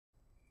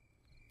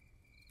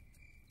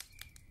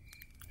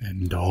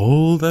and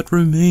all that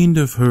remained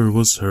of her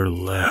was her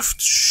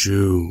left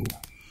shoe,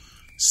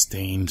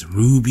 stained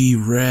ruby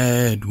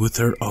red with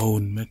her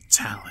own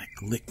metallic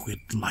liquid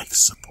life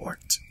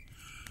support.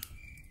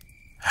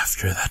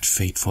 After that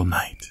fateful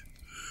night,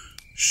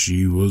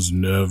 she was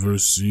never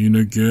seen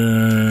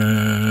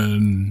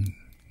again.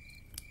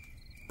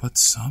 But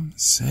some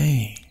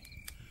say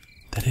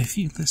that if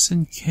you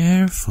listen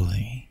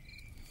carefully,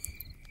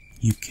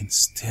 you can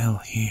still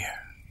hear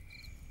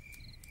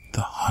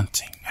the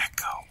haunting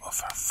echo of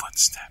her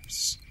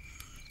footsteps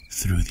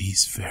through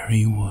these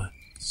very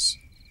woods.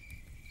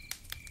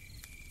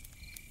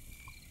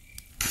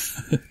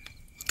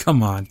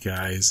 Come on,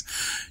 guys.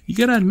 You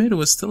gotta admit it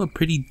was still a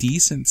pretty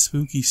decent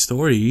spooky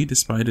story,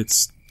 despite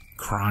its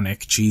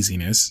chronic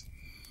cheesiness.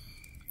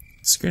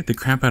 It scared the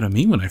crap out of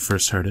me when I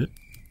first heard it.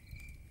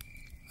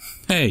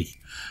 Hey,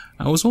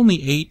 I was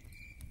only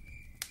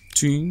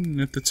 18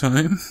 at the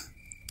time.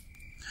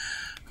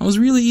 I was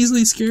really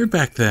easily scared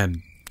back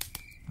then.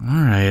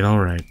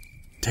 Alright.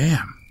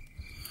 Damn.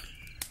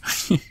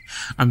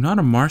 I'm not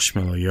a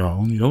marshmallow,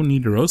 y'all. You don't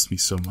need to roast me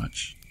so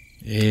much.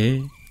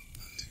 Eh?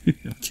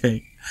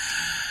 Okay.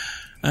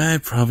 I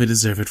probably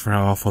deserve it for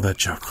how awful that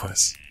joke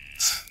was.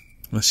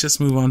 Let's just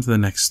move on to the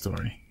next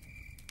story.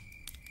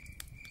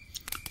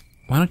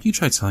 Why don't you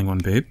try telling one,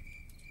 babe?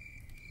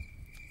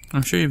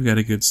 I'm sure you've got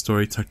a good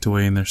story tucked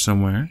away in there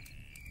somewhere.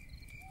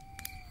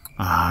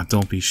 Ah,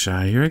 don't be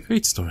shy. You're a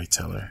great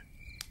storyteller.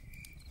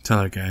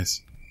 Tell her,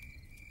 guys.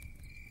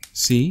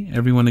 See?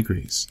 Everyone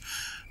agrees.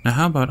 Now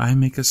how about I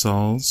make us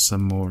all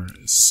some more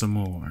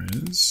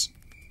s'mores,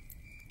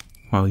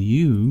 while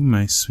you,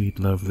 my sweet,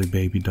 lovely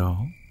baby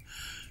doll,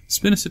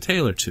 spin us a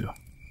tale or two.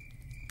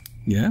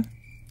 Yeah?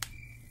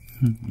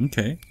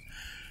 Okay.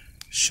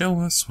 Show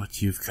us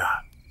what you've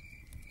got.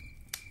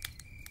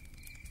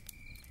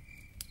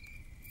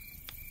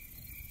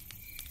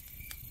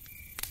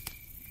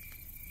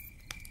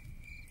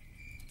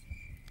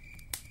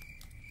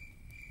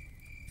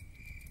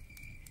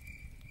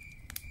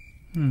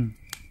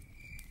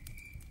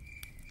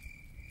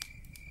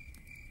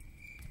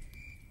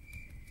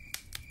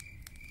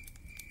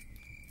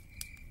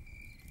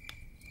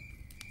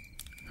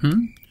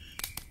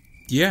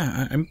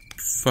 Yeah, I'm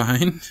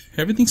fine.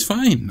 Everything's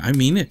fine. I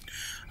mean it.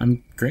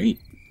 I'm great.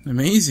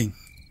 Amazing.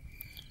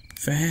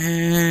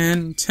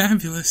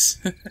 Fantabulous.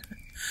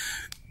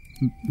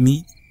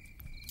 Me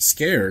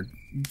scared?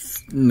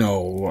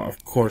 No,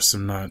 of course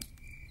I'm not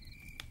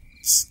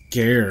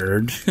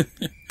scared.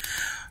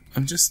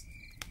 I'm just,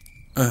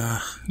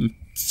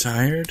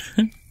 tired.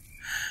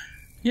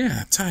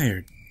 Yeah,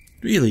 tired.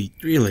 Really.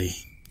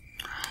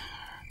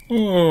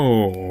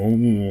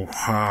 Oh,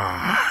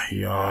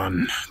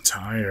 yawn.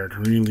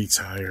 Tired, really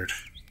tired.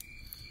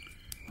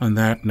 On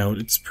that note,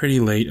 it's pretty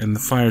late and the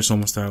fire's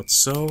almost out,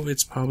 so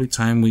it's probably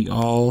time we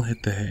all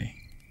hit the hay.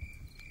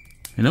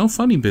 And no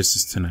funny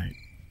business tonight.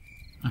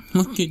 I'm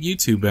looking at you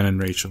two, Ben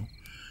and Rachel.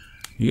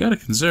 You gotta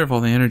conserve all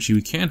the energy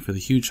we can for the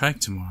huge hike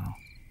tomorrow.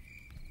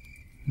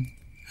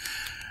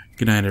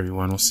 Good night,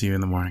 everyone. We'll see you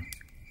in the morning.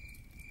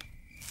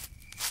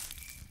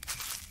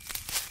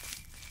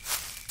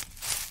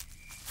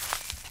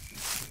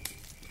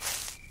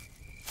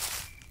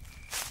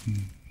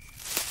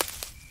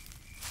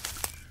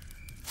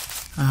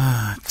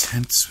 Ah,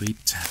 tent, sweet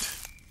tent.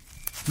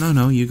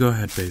 No, you go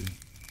ahead, baby.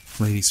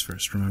 Ladies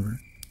first, remember?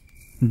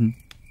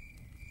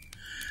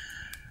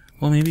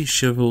 Well, maybe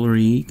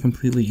chivalry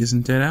completely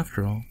isn't dead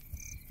after all.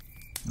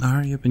 Now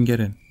hurry up and get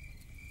in.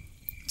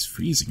 It's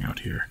freezing out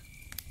here.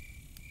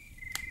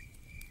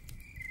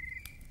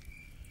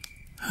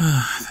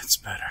 Ah, that's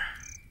better.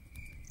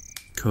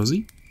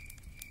 Cozy?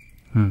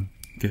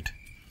 Good.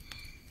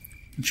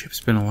 The trip's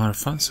been a lot of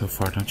fun so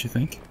far, don't you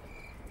think?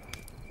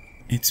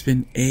 It's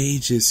been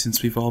ages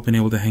since we've all been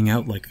able to hang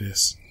out like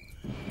this.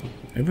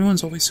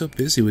 Everyone's always so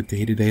busy with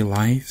day-to-day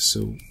life,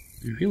 so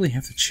we really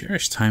have to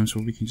cherish times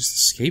where we can just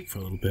escape for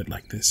a little bit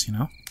like this, you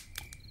know?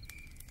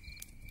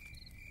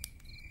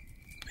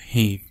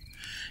 Hey,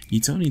 you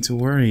don't need to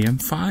worry. I'm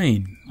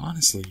fine.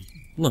 Honestly.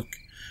 Look,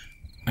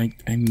 I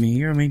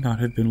may or may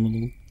not have been a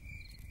little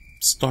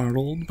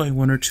startled by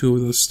one or two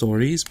of those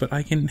stories, but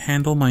I can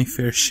handle my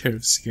fair share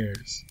of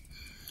scares.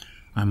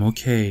 I'm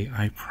okay,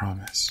 I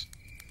promise.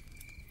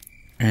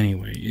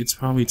 Anyway, it's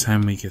probably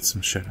time we get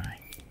some shut-eye.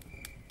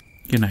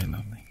 Good night,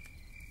 lovely.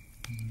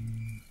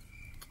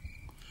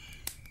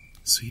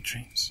 Sweet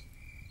dreams.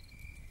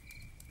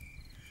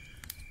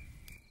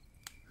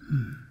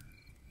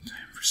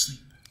 Time for sleep.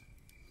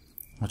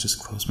 I'll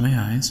just close my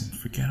eyes and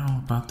forget all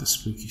about the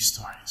spooky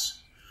stories.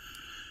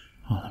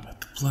 All about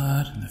the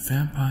blood and the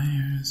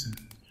vampires and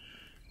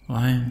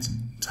lions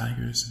and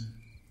tigers and...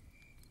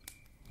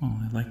 well,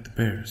 I like the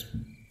bears,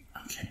 but...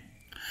 okay,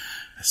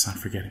 let's not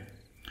forget it.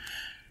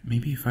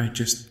 Maybe if I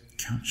just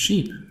count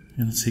sheep,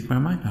 it'll take my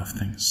mind off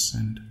things,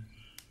 and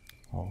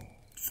I'll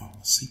fall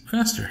asleep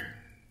faster.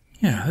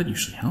 Yeah, that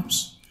usually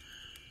helps.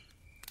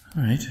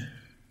 Alright.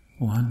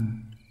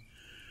 1,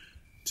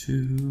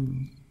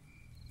 2,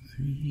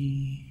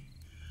 3,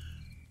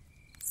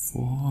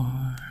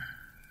 4...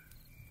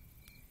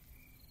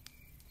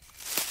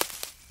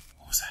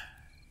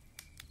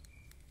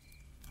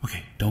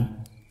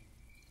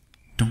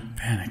 don't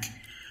panic.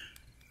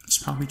 It's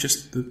probably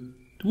just the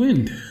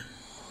wind.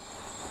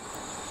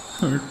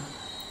 Or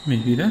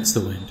maybe that's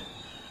the wind.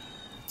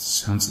 It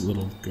sounds a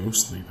little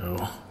ghostly, though.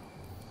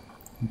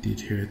 I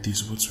did hear that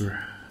these woods were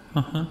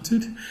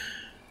haunted.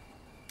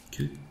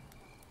 Could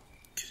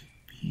it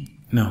be?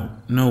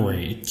 No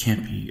way. It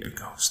can't be a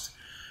ghost.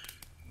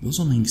 Those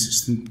only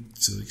exist in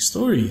silly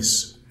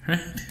stories,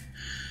 right?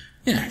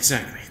 Yeah,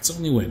 exactly. It's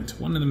only wind.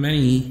 One of the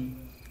many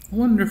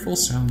wonderful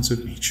sounds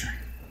of nature.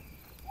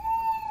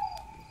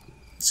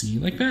 See,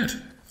 like that.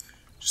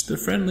 Just a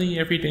friendly,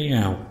 everyday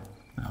owl.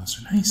 Owls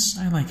are nice.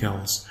 I like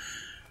owls.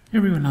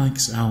 Everyone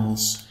likes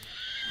owls.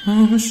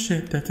 Oh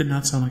shit, that did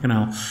not sound like an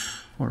owl.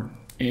 Or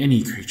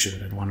any creature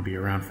that I'd want to be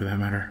around for that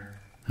matter.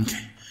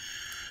 Okay.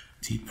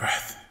 Deep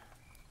breath.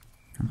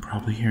 I'm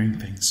probably hearing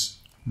things.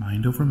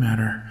 Mind over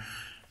matter.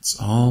 It's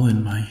all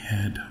in my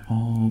head.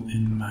 All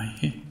in my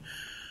head.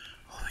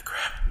 Holy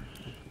crap.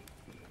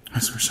 I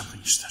swear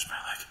something just touched my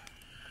leg.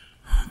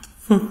 What the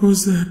fuck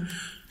was that?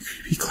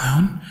 Creepy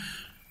clown?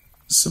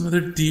 Some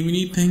other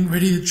demon-y thing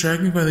ready to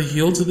drag me by the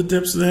heel to the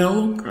depths of hell?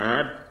 Oh,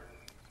 God.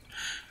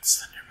 It's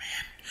Slender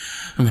Man.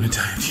 I'm gonna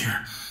die up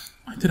here.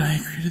 Why did I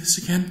agree to this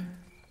again?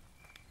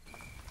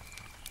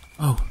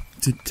 Oh,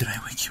 did I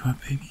wake you up,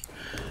 baby?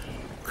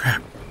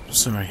 Crap.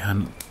 Sorry,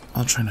 hon.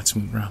 I'll try not to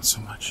move around so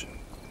much.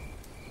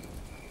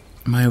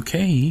 Am I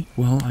okay?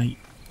 Well,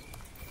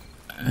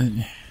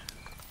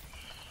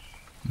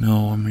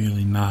 No, I'm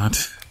really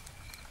not.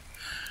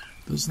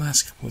 Those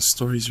last couple of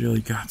stories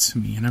really got to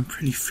me, and I'm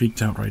pretty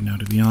freaked out right now,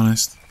 to be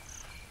honest.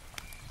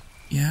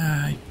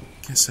 Yeah, I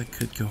guess I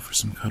could go for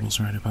some cuddles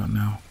right about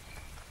now.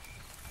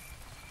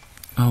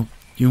 Oh,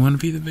 you want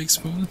to be the big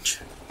spoon?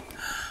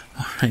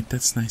 Alright,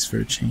 that's nice for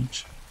a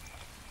change.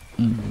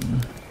 Come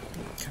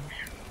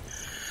here.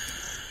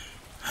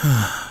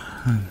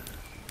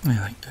 I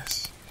like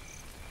this.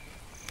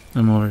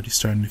 I'm already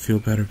starting to feel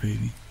better,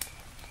 baby.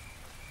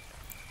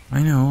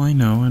 I know,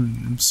 and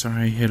I'm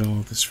sorry I hid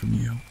all this from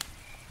you.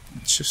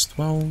 It's just,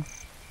 well,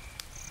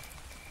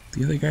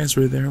 the other guys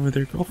were there with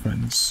their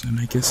girlfriends, and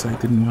I guess I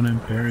didn't want to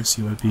embarrass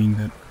you by being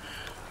that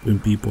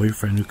wimpy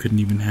boyfriend who couldn't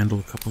even handle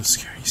a couple of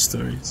scary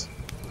stories.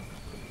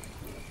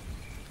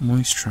 I'm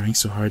always trying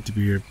so hard to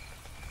be your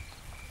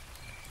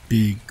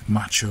big,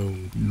 macho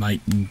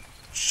knight in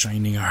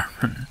shining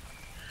armor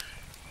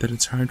that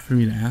it's hard for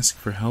me to ask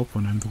for help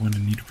when I'm the one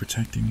in need of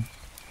protecting.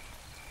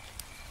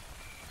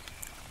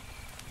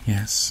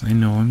 Yes, I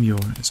know I'm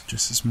yours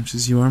just as much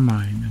as you are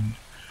mine, and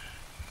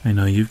I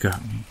know you've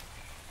got me.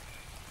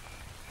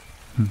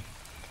 You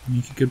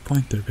make a good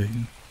point there,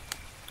 baby.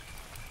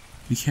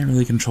 We can't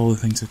really control the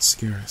things that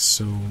scare us,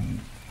 so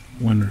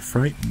when we're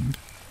frightened,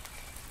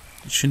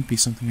 it shouldn't be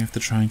something we have to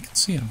try and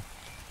conceal.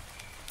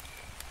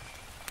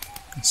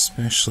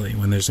 Especially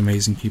when there's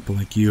amazing people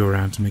like you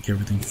around to make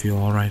everything feel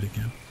alright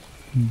again.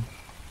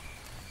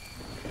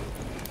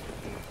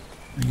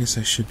 I guess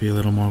I should be a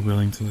little more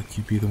willing to let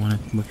you be the one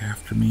to look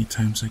after me at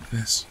times like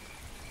this.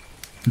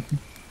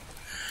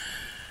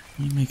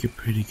 You make a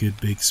pretty good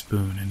big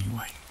spoon,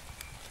 anyway.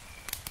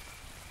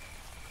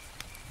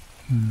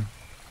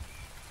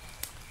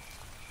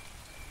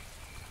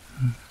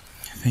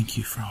 Thank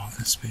you for all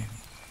this, baby.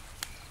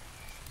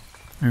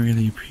 I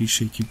really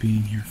appreciate you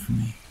being here for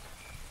me.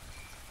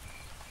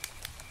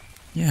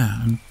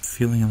 Yeah, I'm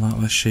feeling a lot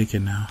less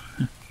shaken now.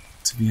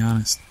 To be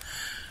honest,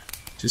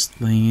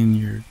 just laying in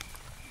your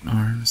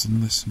arms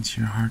and listening to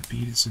your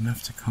heartbeat is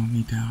enough to calm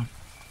me down.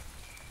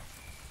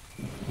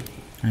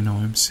 I know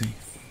I'm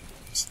safe,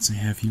 since I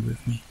have you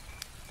with me.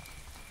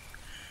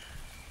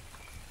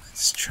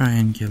 Let's try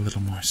and get a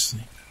little more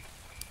sleep.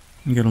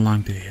 We've got a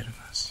long day ahead of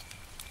us.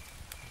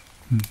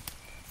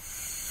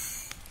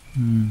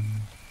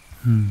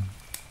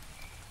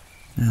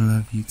 I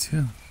love you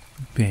too,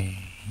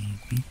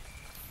 baby.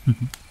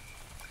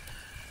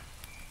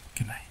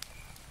 Good night.